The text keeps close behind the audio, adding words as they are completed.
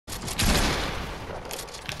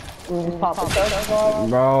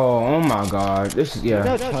Bro, oh my god. This is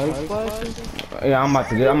yeah. Yeah, I'm about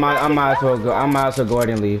to get I might as well go. I might as well go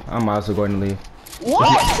ahead and leave. I might as well go ahead and leave. What?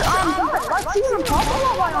 I'm done. Like, see what I'm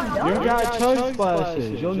talking about? I'm done. You got chug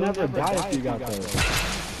splashes. You'll never die if you got those.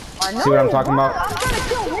 I know, see what I'm talking about? I'm trying to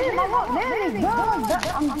kill him. Man is done.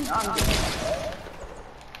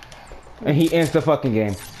 And he ends the fucking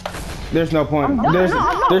game. There's no point. There's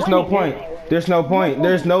no point. There's no point.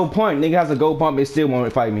 There's no point. Nigga has a gold pump and still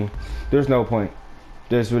won't fight me. There's no point.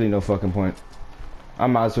 There's really no fucking point. I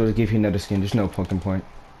might as well give you another skin. There's no fucking point.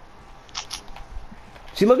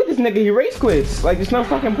 See, look at this nigga. He race quits. Like, there's no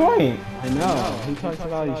fucking point. I know. He talks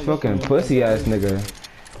about his fucking pussy ass nigga.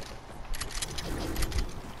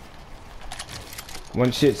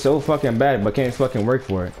 One shit so fucking bad, but can't fucking work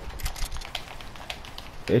for it.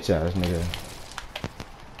 Bitch ass nigga.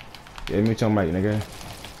 Give me your mic, nigga.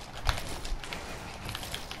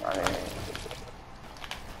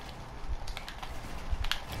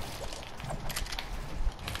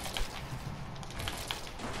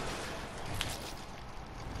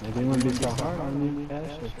 Maybe you want to be so hard on you,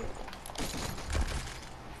 cash it.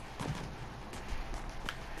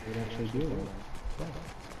 You'd actually do it.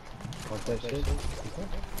 Fuck that shit.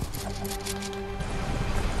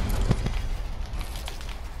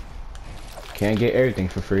 Can't get everything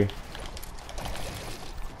for free.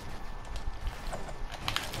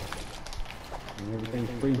 Everything's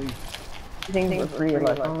free. Everything's for free.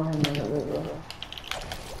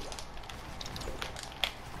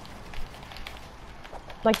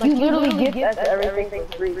 Like, like you literally get that everything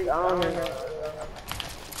for free.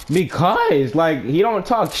 Because, like, he don't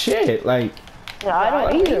talk shit. Like, yeah,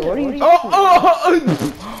 I don't either. What are you talking about?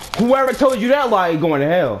 Whoever told you that lie going to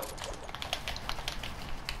hell.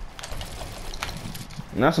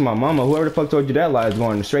 And that's my mama. Whoever the fuck told you that lie is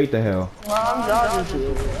going straight to hell. Well, I'm dodging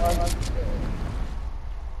you.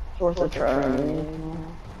 Source of trying.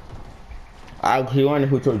 I wonder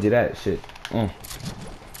who told you that shit. Oh,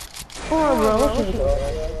 bro,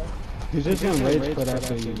 he's just gonna rage quit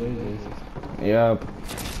after you lose. Yep.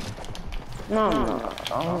 No.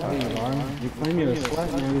 You claim you're a sweat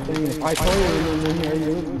and everything. If I told you and then here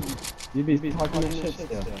you'd be talking that shit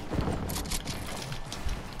still.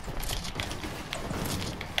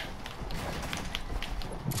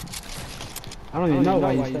 I don't even know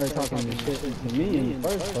why you started talking this shit to me in the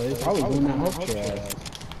first place. I was doing that help your ass.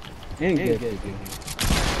 And good.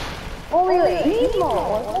 Only like emo.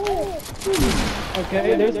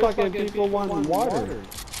 Okay, there's fucking people wanting water.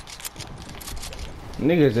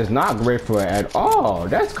 Niggas is not grateful at all.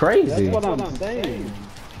 That's crazy. That's what I'm saying.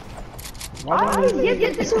 Why I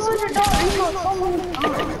get the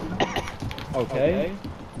 $200 Okay,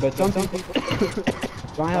 but some people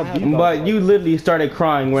don't have. But you literally started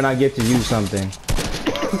crying when I get to use something.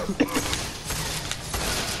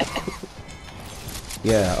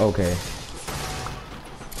 Yeah. Okay.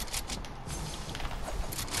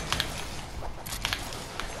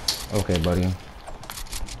 Okay, buddy.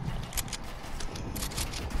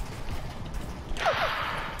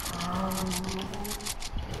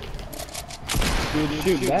 You'd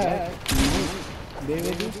shoot back,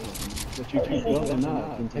 David, but you keep building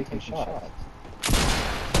up and taking shots.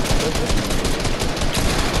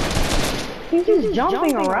 He's just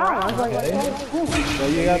jumping around. I was like, so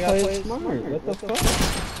you gotta play it smart. What the fuck?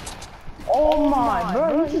 Oh my,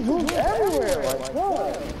 bro, he just moves everywhere. Like,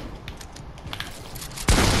 what?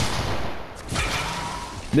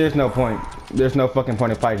 There's no point. There's no fucking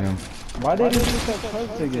point in fighting him. Why didn't you use that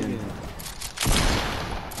chugs again?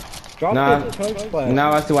 Drop the chug splash.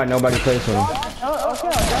 Now I see why nobody plays with him.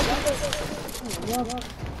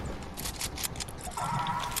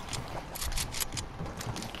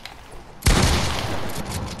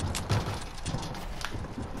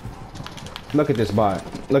 Look at this bot.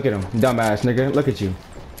 Look at him, dumbass nigga. Look at you,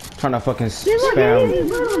 trying to fucking spam. He's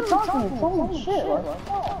literally talking so much shit.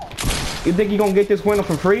 You think you gonna get this winner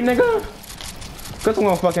for free, nigga? Cause I'm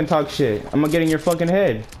gonna fucking talk shit. I'm gonna get in your fucking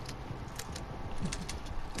head.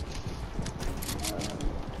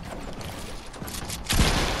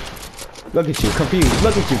 Look at you, confused.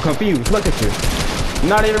 Look at you, confused. Look at you.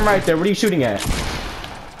 Not even right there. What are you shooting at?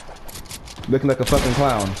 Looking like a fucking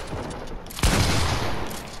clown.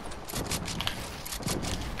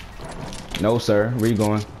 No, sir. Where you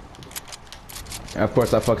going? And of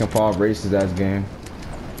course, I fucking fall racist ass game.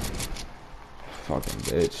 Fucking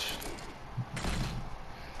bitch.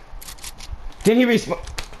 Didn't he respawn?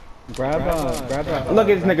 Grab Look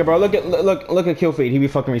at this nigga, bro. Look at kill feed. He be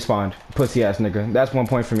fucking respawned. Pussy ass nigga. That's 1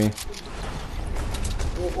 point for me.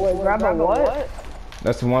 Wait, grab a what?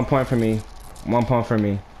 That's 1 point for me. 1 point for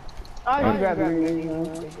me. I grab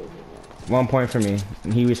 1 point for me.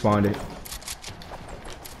 And he responded.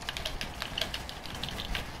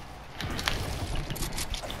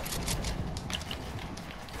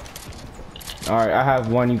 Alright, I have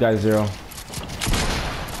 1, you guys 0.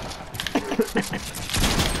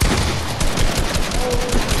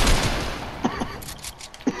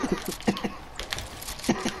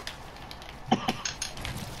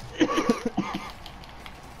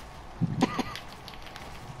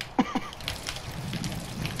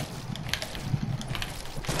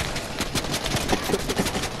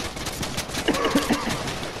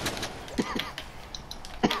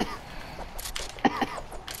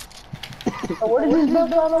 What is this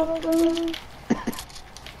build?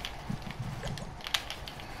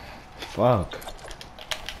 Fuck.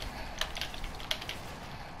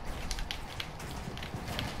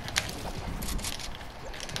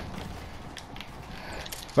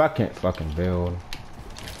 If I can't fucking build.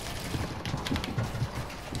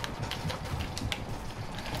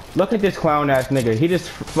 Look at this clown ass nigga. He just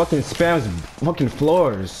fucking spams fucking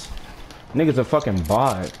floors. Nigga's a fucking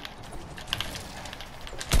bot.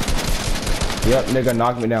 Yep, nigga,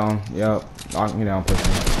 knock me down. Yep, knock me down,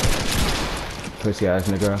 pussy. Pussy ass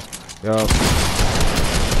nigga. Yup.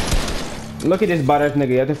 Look at this bot ass nigga.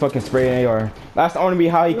 You have to fucking spray an AR. That's the only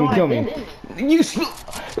how he can kill me. You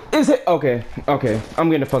is it okay? Okay, I'm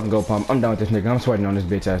getting a fucking go pump. I'm done with this nigga. I'm sweating on this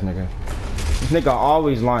bitch ass nigga. This nigga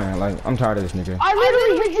always lying. Like, I'm tired of this nigga. I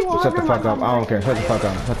literally hit you. Shut the fuck up. I don't care. Shut the fuck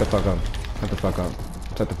up. Shut the fuck up. Shut the fuck up.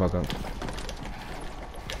 Shut the fuck up.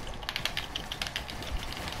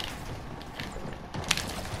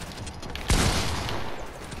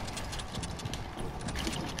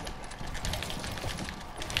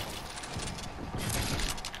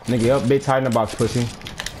 Nigga, yup, bitch, hide in the box, pussy.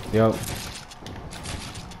 Yup.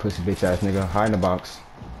 Pussy bitch ass nigga, hide in the box.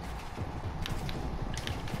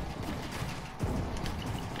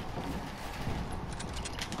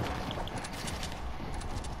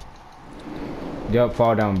 Yup,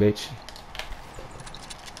 fall down, bitch.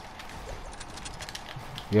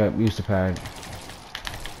 Yup, use the pad.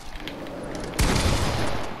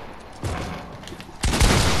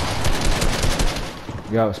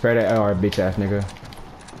 Yup, spare that AR, bitch ass nigga.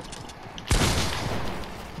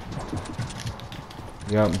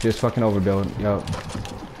 Yup, just fucking overbuild. Yup.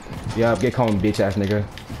 Yup, get calm, bitch ass nigga.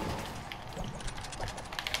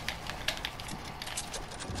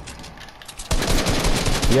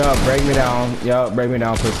 Yup, break me down. Yup, break me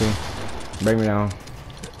down, pussy. Break me down.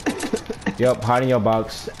 Yup, hide in your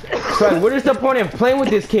box. So, like, what is the point of playing with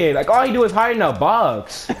this kid? Like, all you do is hide in a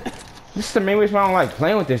box. This is the main reason why I don't like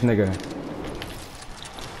playing with this nigga.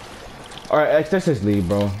 Alright, let's just leave,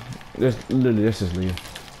 bro. Literally, let's just leave.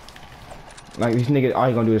 Like, these niggas, all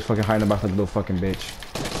you gonna do is fucking hide in the box like a little fucking bitch.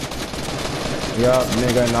 Yup,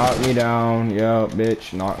 nigga, knock me down. Yup,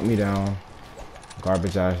 bitch, knock me down.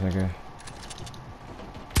 Garbage ass nigga.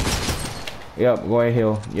 Yup, go ahead,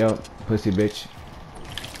 heal. Yup, pussy bitch.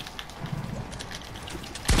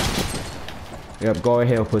 Yup, go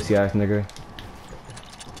ahead, pussy ass nigga.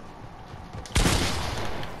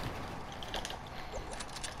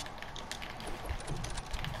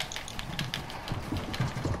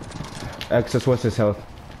 Excess, what's his health?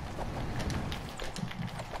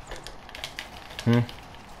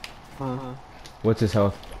 What's his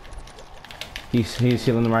health? He's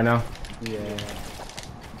healing him right now? Yeah.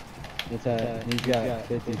 It's he's got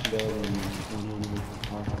 50 shield and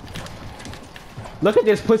 100. Look at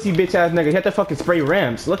this pussy bitch ass nigga. He had to fucking spray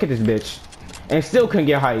ramps. Look at this bitch. And still couldn't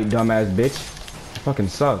get high, you dumbass bitch. Fucking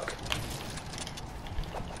suck.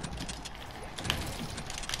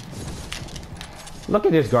 Look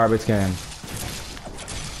at this garbage can.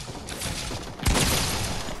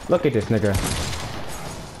 Look at this nigga.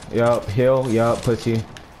 Yup, heal, yup, pussy.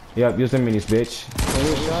 Yup, use the minis, bitch.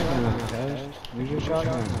 Use your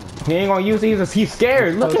shotgun. He ain't gonna use these. He's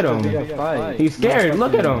scared. Look at him. He's scared.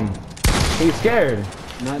 Look at him. He's scared.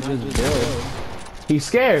 Not just build. He's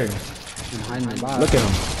scared. Look Look at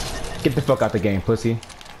him. Get the fuck out the game, pussy.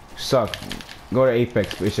 Suck. Go to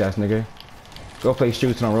Apex, bitch ass nigga. Go play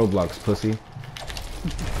shoots on Roblox, pussy.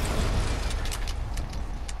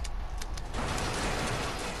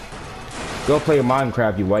 Go play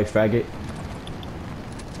Minecraft, you white faggot.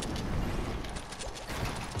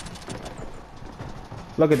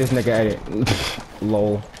 Look at this nigga edit.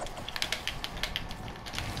 Lol.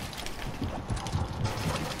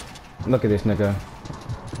 Look at this nigga.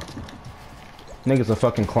 Nigga's a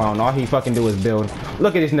fucking clown. All he fucking do is build.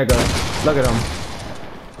 Look at this nigga. Look at him.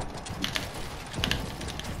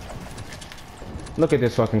 Look at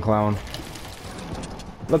this fucking clown.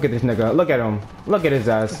 Look at this nigga. Look at him. Look at his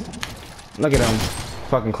ass. Look at him.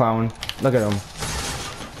 Fucking clown. Look at him.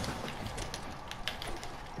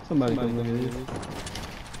 Somebody come look at this.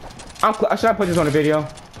 Should I put this on the video?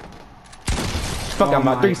 Fuck, I'm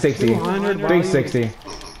out. 360. 360.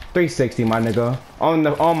 360, my nigga.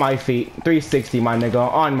 On my feet. 360, my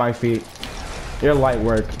nigga. On my feet. Your light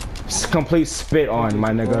work. Complete spit on, my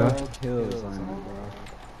nigga.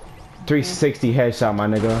 360 headshot, my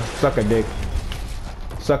nigga. Suck a dick.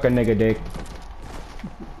 Suck a nigga dick.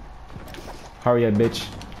 Hurry up, bitch.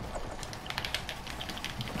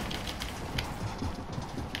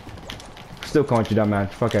 Still calling you dumb, man.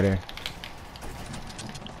 Fuck out of here.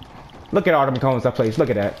 Look at all them cones I placed. Look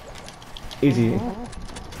at that. Easy.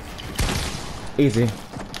 Easy.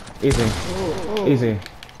 Easy. Easy.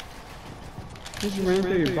 Just ran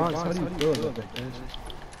through your box. How do you feel about that,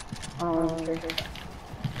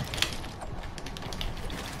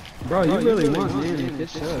 bro, you really want man, it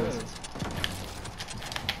shows.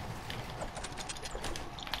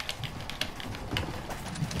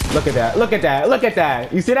 Look at that. Look at that. Look at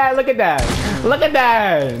that. You see that? Look at that. Look at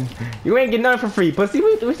that. You ain't getting nothing for free, pussy.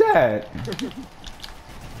 What's that?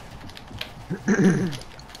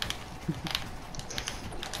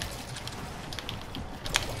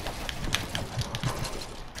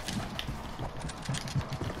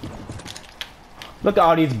 Look at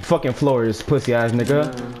all these fucking floors, pussy ass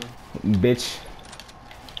nigga. Bitch.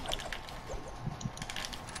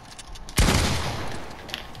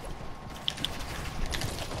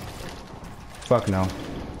 Fuck no.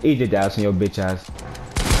 Eat your ass and your bitch ass.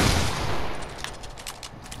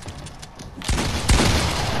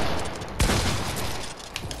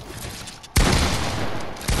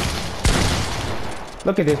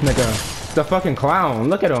 Look at this nigga. The fucking clown.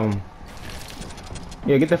 Look at him.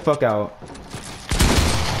 Yeah, get the fuck out.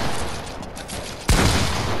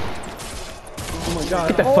 Oh my god.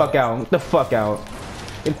 Get the fuck out. Get the fuck out.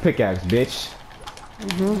 Get the pickaxe, bitch.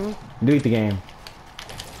 Delete the game.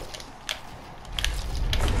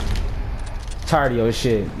 Tired of your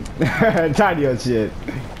shit. Tired of your shit.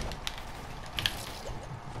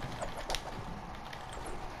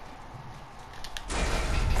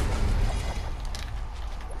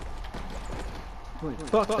 Wait,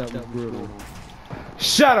 fuck, that was brutal.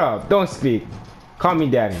 Shut up. Don't speak. Call me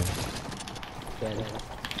daddy.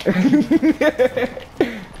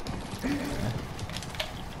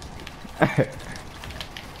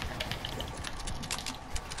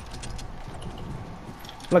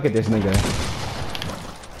 Look at this nigga.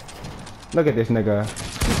 Look at this nigga.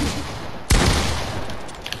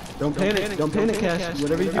 Don't panic, Cash.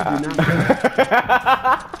 Whatever you do, do not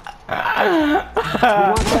panic. You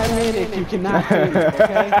want that minute, you cannot panic,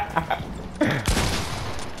 okay?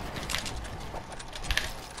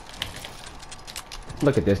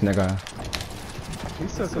 Look at this nigga.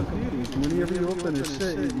 He's so confused. Whenever you open his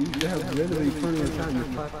shit, you have literally plenty of time to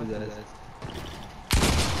clap his ass.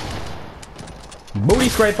 Booty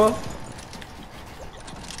scraper.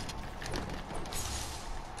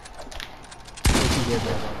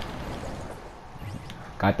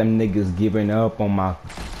 Got them niggas giving up on my.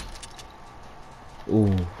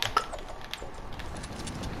 Ooh.